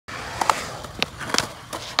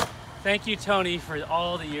Thank you, Tony, for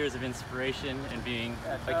all the years of inspiration and being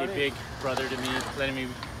like a big brother to me, letting me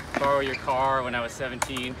borrow your car when I was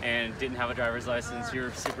 17 and didn't have a driver's license.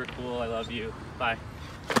 You're super cool. I love you. Bye.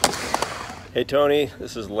 Hey Tony,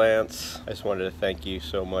 this is Lance. I just wanted to thank you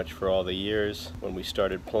so much for all the years. When we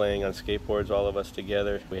started playing on skateboards, all of us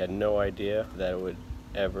together, we had no idea that it would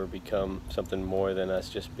ever become something more than us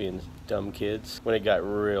just being dumb kids. When it got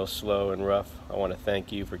real slow and rough, I want to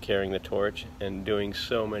thank you for carrying the torch and doing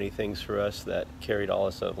so many things for us that carried all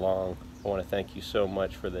us along. I want to thank you so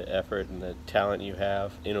much for the effort and the talent you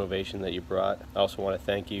have, innovation that you brought. I also want to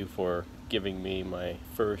thank you for giving me my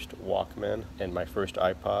first Walkman and my first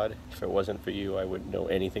iPod. If it wasn't for you, I wouldn't know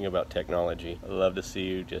anything about technology. I love to see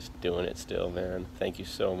you just doing it still, man. Thank you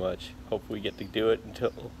so much. Hope we get to do it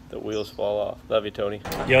until the wheels fall off. Love you, Tony.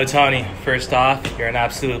 Yo, Tony, first off, you're an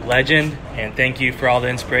absolute legend, and thank you for all the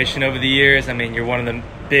inspiration over the years. I mean, you're one of the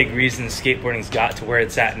big reasons skateboarding's got to where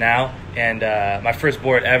it's at now. And my first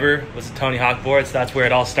board ever was a Tony Hawk board, so that's where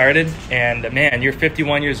it all started. And man, you're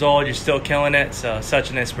 51 years old, you're still killing it, so such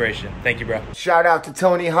an inspiration. Thank you, bro. Shout out to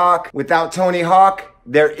Tony Hawk. Without Tony Hawk,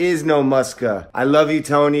 there is no Muska. I love you,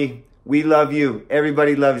 Tony. We love you.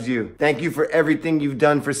 Everybody loves you. Thank you for everything you've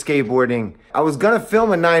done for skateboarding. I was gonna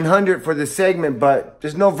film a 900 for this segment, but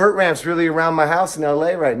there's no vert ramps really around my house in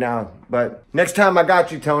LA right now. But next time I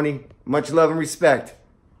got you, Tony. Much love and respect.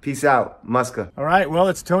 Peace out, Muska. All right, well,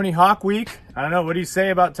 it's Tony Hawk week. I don't know, what do you say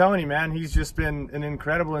about Tony, man? He's just been an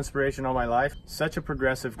incredible inspiration all my life. Such a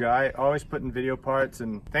progressive guy, always putting video parts,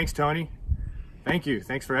 and thanks, Tony. Thank you,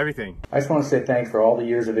 thanks for everything. I just want to say thanks for all the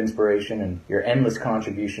years of inspiration and your endless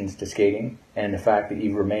contributions to skating, and the fact that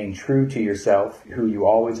you've remained true to yourself, who you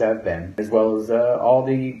always have been, as well as all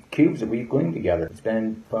the cubes that we've gleaned together. It's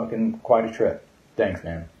been fucking quite a trip. Thanks,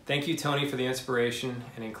 man. Thank you, Tony, for the inspiration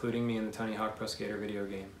and including me in the Tony Hawk Pro Skater video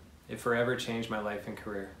game. It forever changed my life and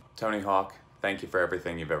career. Tony Hawk, thank you for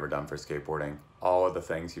everything you've ever done for skateboarding. All of the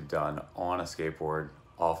things you've done on a skateboard,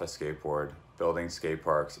 off a skateboard, building skate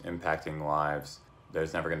parks, impacting lives.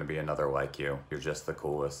 There's never going to be another like you. You're just the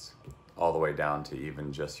coolest. All the way down to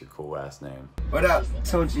even just your cool ass name. What up,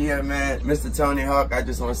 Tochi here, man. Mr. Tony Hawk, I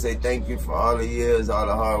just want to say thank you for all the years, all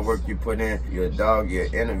the hard work you put in. You're a dog, you're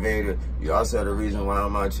an innovator. You're also the reason why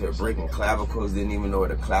I'm out here breaking clavicles. Didn't even know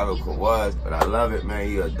what a clavicle was, but I love it,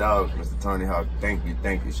 man. You're a dog, Mr. Tony Hawk. Thank you,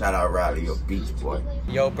 thank you. Shout out Riley, you're a beach boy.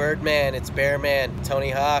 Yo, Birdman, it's Bearman.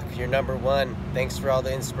 Tony Hawk, you're #1. Thanks for all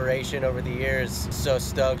the inspiration over the years. So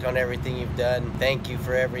stoked on everything you've done. Thank you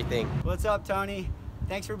for everything. What's up, Tony?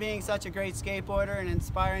 Thanks for being such a great skateboarder and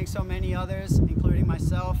inspiring so many others, including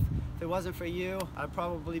myself. If it wasn't for you, I'd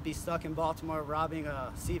probably be stuck in Baltimore robbing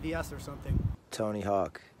a CVS or something. Tony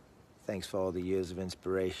Hawk, thanks for all the years of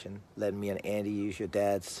inspiration. Letting me and Andy use your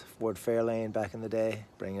dad's Ford Fairlane back in the day,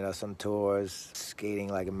 bringing us on tours, skating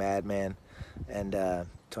like a madman. And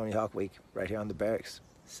Tony Hawk Week, right here on the Berrics.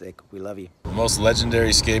 Sick, we love you. The most legendary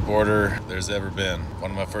skateboarder there's ever been.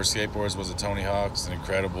 One of my first skateboards was a Tony Hawk. It's an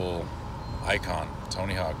incredible icon.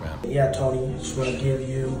 Tony Hawk, man. Yeah, Tony, I just want to give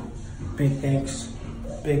you big thanks,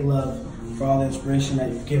 big love for all the inspiration that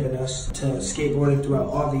you've given us to skateboarding throughout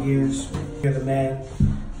all the years. You're the man,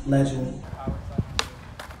 legend.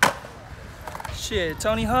 Shit,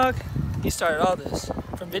 Tony Hawk, he started all this,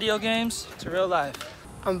 from video games to real life.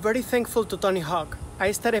 I'm very thankful to Tony Hawk.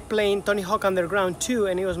 I started playing Tony Hawk Underground 2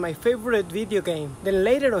 and it was my favorite video game. Then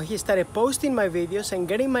later on he started posting my videos and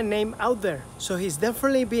getting my name out there. So he's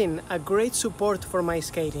definitely been a great support for my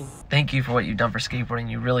skating. Thank you for what you've done for skateboarding.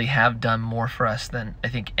 You really have done more for us than I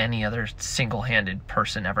think any other single-handed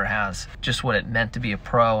person ever has. Just what it meant to be a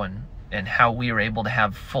pro and how we were able to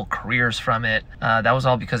have full careers from it. That was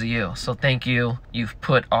all because of you. So thank you. You've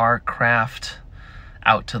put our craft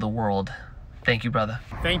out to the world. Thank you, brother.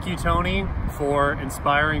 Thank you, Tony, for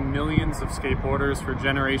inspiring millions of skateboarders for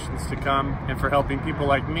generations to come and for helping people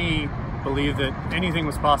like me believe that anything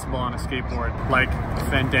was possible on a skateboard, like a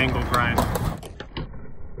fandangle grind.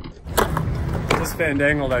 Just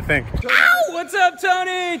fandangled, I think. Ow! What's up,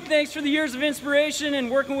 Tony? Thanks for the years of inspiration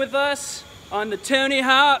and working with us on the Tony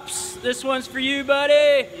Hops. This one's for you,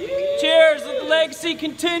 buddy. Cheers, let the legacy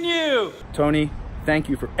continue. Tony, thank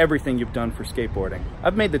you for everything you've done for skateboarding.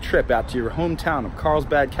 I've made the trip out to your hometown of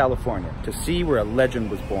Carlsbad, California to see where a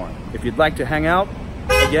legend was born. If you'd like to hang out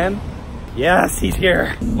again, yes, he's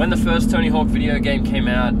here. When the first Tony Hawk video game came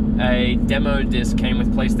out, a demo disc came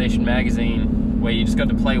with PlayStation Magazine where you just got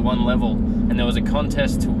to play one level. and there was a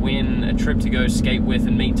contest to win a trip to go skate with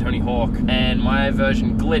and meet Tony Hawk, and my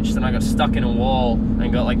version glitched and I got stuck in a wall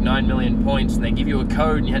and got like 9 million points, and they give you a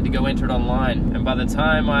code and you had to go enter it online, and by the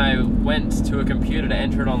time I went to a computer to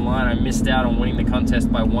enter it online, I missed out on winning the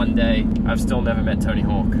contest by 1 day. I've still never met Tony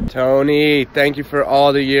Hawk. Tony, thank you for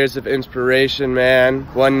all the years of inspiration, man.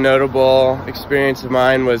 One notable experience of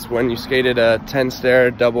mine was when you skated a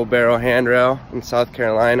 10-stair double barrel handrail in South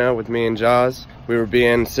Carolina with me and Jaws. We were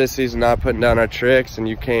being sissies and not putting down our tricks, and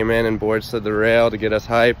you came in and board slid the rail to get us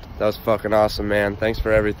hyped. That was fucking awesome, man. Thanks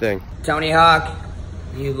for everything. Tony Hawk,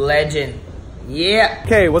 you legend. Yeah.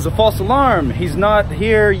 Okay, was a false alarm. He's not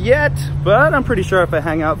here yet, but I'm pretty sure if I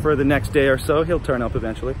hang out for the next day or so, he'll turn up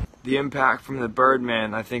eventually. The impact from the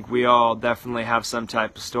Birdman, I think we all definitely have some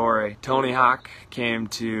type of story. Tony Hawk came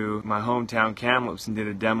to my hometown Kamloops and did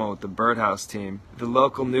a demo with the Birdhouse team. The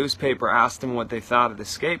local newspaper asked him what they thought of the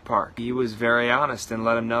skate park. He was very honest and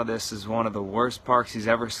let him know this is one of the worst parks he's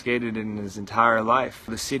ever skated in his entire life.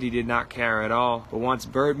 The city did not care at all, but once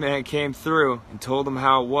Birdman came through and told him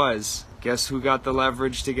how it was, guess who got the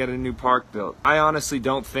leverage to get a new park built? I honestly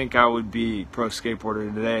don't think I would be pro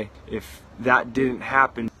skateboarder today if that didn't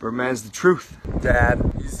happen. Birdman's the truth. Dad,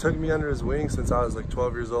 he's took me under his wing since I was like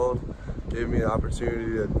 12 years old. Gave me an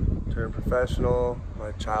opportunity to turn professional,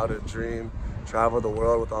 my childhood dream, travel the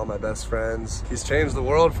world with all my best friends. He's changed the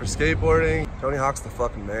world for skateboarding. Tony Hawk's the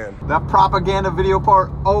fucking man. That propaganda video part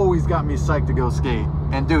always got me psyched to go skate.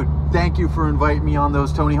 And dude, thank you for inviting me on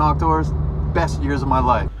those Tony Hawk tours. Best years of my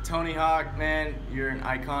life. Tony Hawk, man, you're an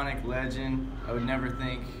iconic legend. I would never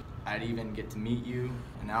think I'd even get to meet you,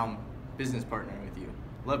 and now I'm business partnering with you.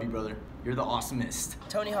 Love you, brother. You're the awesomest.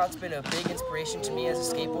 Tony Hawk's been a big inspiration to me as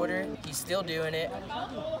a skateboarder. He's still doing it.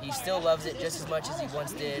 He still loves it just as much as he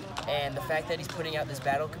once did. And the fact that he's putting out this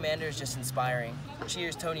Battle Commander is just inspiring.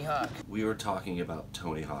 Cheers, Tony Hawk. We were talking about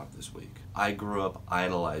Tony Hawk this week. I grew up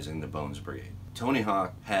idolizing the Bones Brigade. Tony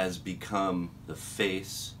Hawk has become the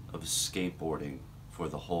face of skateboarding for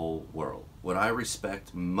the whole world. What I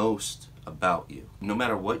respect most about you, no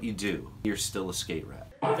matter what you do, you're still a skate rat.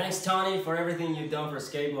 Thanks, Tony, for everything you've done for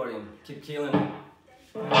skateboarding. Keep killing it.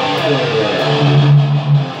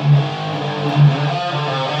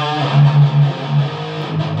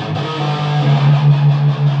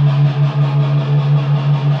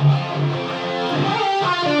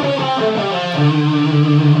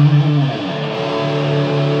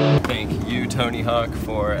 Thank you, Tony Hawk,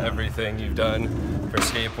 for everything you've done for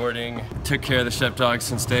skateboarding. Took care of the Sheepdog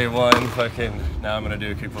since day one. Now I'm gonna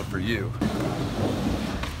do a kickflip for you.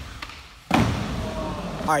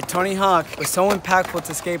 Alright, Tony Hawk was so impactful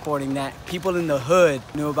to skateboarding that people in the hood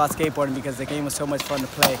knew about skateboarding because the game was so much fun to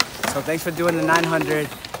play. So thanks for doing the 900,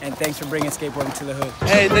 and thanks for bringing skateboarding to the hood.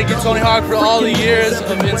 Hey, thank you, Tony Hawk, for all the years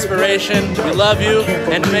of inspiration. We love you,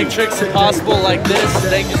 and to make tricks possible like this,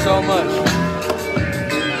 thank you so much.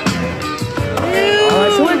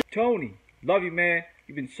 Tony, love you, man.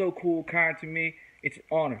 You've been so cool, kind to me. It's an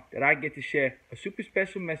honor that I get to share a super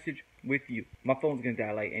special message with you. My phone's gonna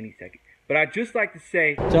die like any second. But I'd just like to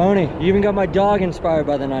say, Tony, you even got my dog inspired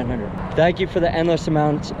by the 900. Thank you for the endless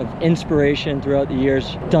amounts of inspiration throughout the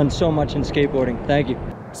years. Done so much in skateboarding. Thank you.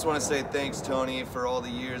 Just want to say thanks, Tony, for all the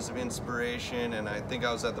years of inspiration, and I think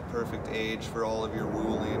I was at the perfect age for all of your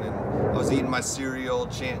ruling, and I was eating my cereal,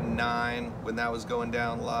 chanting 9 when that was going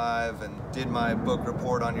down live, and did my book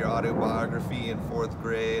report on your autobiography in 4th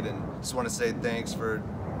grade, and just want to say thanks for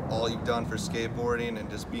all you've done for skateboarding and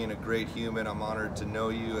just being a great human. I'm honored to know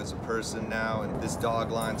you as a person now, and this dog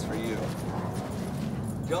line's for you.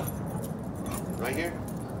 Go. Right here.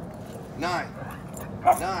 9.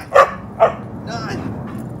 9. 9.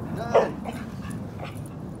 9.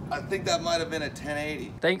 I think that might have been a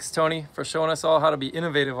 1080. Thanks, Tony, for showing us all how to be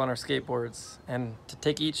innovative on our skateboards and to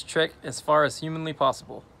take each trick as far as humanly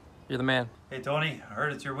possible. You're the man. Hey, Tony, I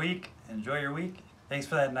heard it's your week. Enjoy your week. Thanks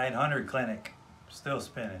for that 900 clinic. Still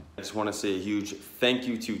spinning. I just want to say a huge thank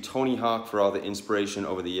you to Tony Hawk for all the inspiration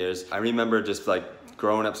over the years. I remember just like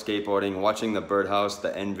growing up skateboarding, watching the Birdhouse,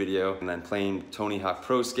 the end video, and then playing Tony Hawk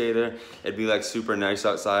Pro Skater. It'd be like super nice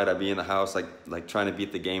outside. I'd be in the house like trying to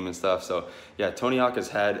beat the game and stuff. So yeah, Tony Hawk has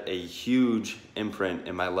had a huge imprint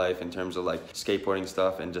in my life in terms of like skateboarding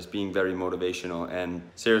stuff and just being very motivational. And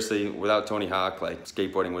seriously, without Tony Hawk, like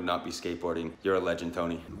skateboarding would not be skateboarding. You're a legend,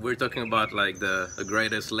 Tony. We're talking about like the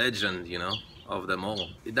greatest legend, you know, of them all.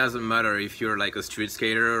 It doesn't matter if you're like a street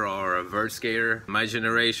skater or a vert skater. My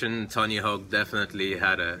generation, Tony Hawk definitely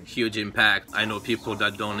had a huge impact. I know people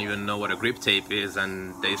that don't even know what a grip tape is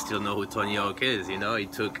and they still know who Tony Hawk is, you know? He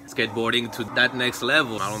took skateboarding to that next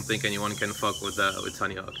level. I don't think anyone can fuck with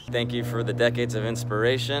Tony Hawk. Thank you for the decades of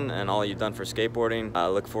inspiration and all you've done for skateboarding. I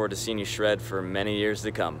look forward to seeing you shred for many years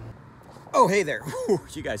to come. Oh, hey there. Whew,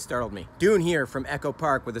 you guys startled me. Dune here from Echo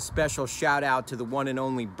Park with a special shout out to the one and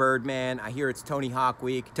only Birdman. I hear it's Tony Hawk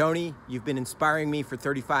Week. Tony, you've been inspiring me for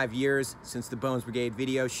 35 years since the Bones Brigade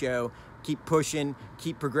video show. Keep pushing,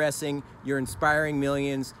 keep progressing. You're inspiring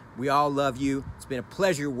millions. We all love you. It's been a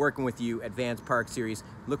pleasure working with you at Vans Park Series.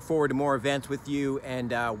 Look forward to more events with you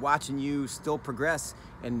and watching you still progress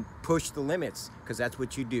and push the limits, because that's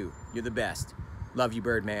what you do. You're the best. Love you,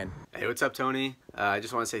 Birdman. Hey, what's up, Tony? I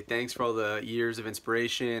just want to say thanks for all the years of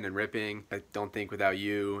inspiration and ripping. I don't think without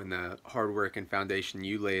you and the hard work and foundation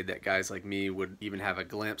you laid that guys like me would even have a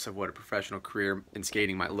glimpse of what a professional career in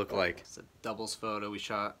skating might look like. It's a doubles photo we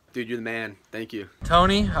shot. Dude, you're the man. Thank you.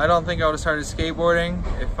 Tony, I don't think I would have started skateboarding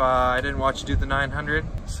if I didn't watch you do the 900.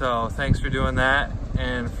 So thanks for doing that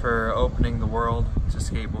and for opening the world to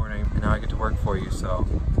skateboarding. And now I get to work for you, so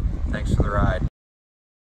thanks for the ride.